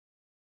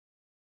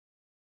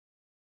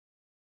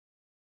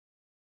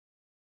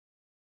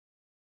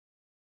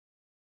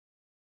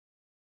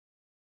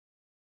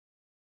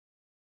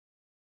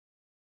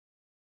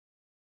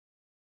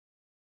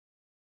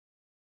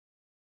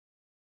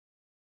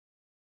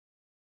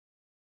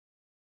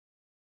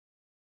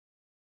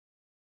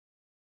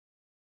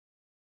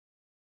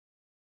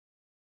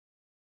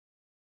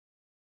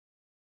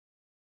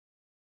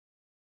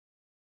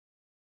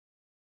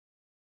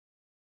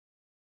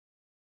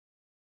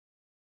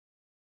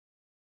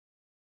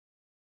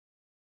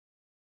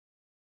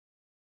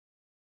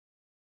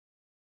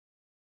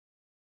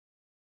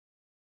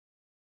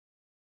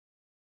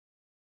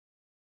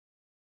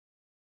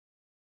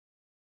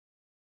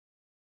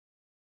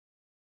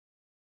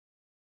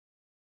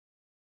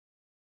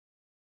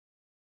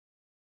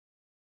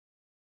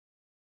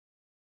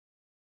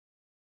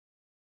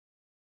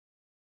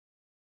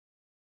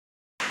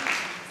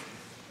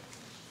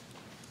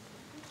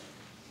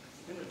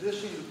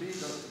addition to being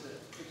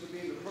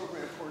the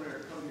program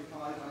coordinator at Columbia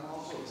College, I'm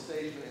also a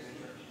stage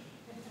manager.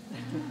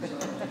 So,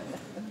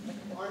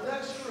 our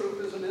next group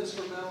is an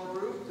instrumental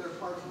group. They're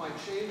part of my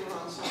chamber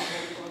ensemble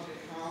at Columbia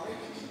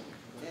College.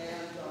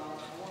 And I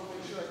want to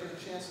make sure I get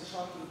a chance to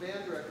talk to the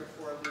band director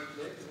before I leave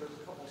today, because there's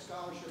a couple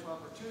scholarship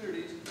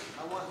opportunities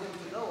I want him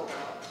to know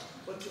about.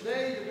 But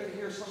today you're going to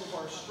hear some of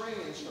our string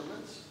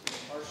instruments.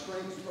 Our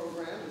strings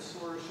program is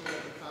flourishing at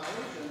the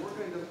college, and we're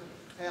going to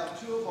have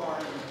two of our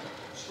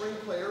string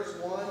players,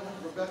 one,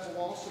 Rebecca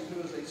Walston,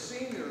 who is a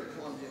senior at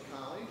Columbia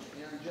College,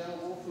 and Jenna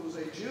Wolfe, who is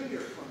a junior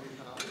at Columbia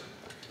College.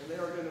 And they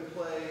are going to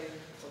play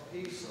a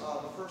piece,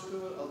 the first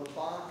movement of the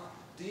Bach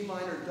D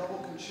minor double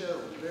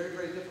concerto. Very,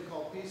 very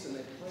difficult piece, and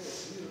they play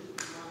it beautifully.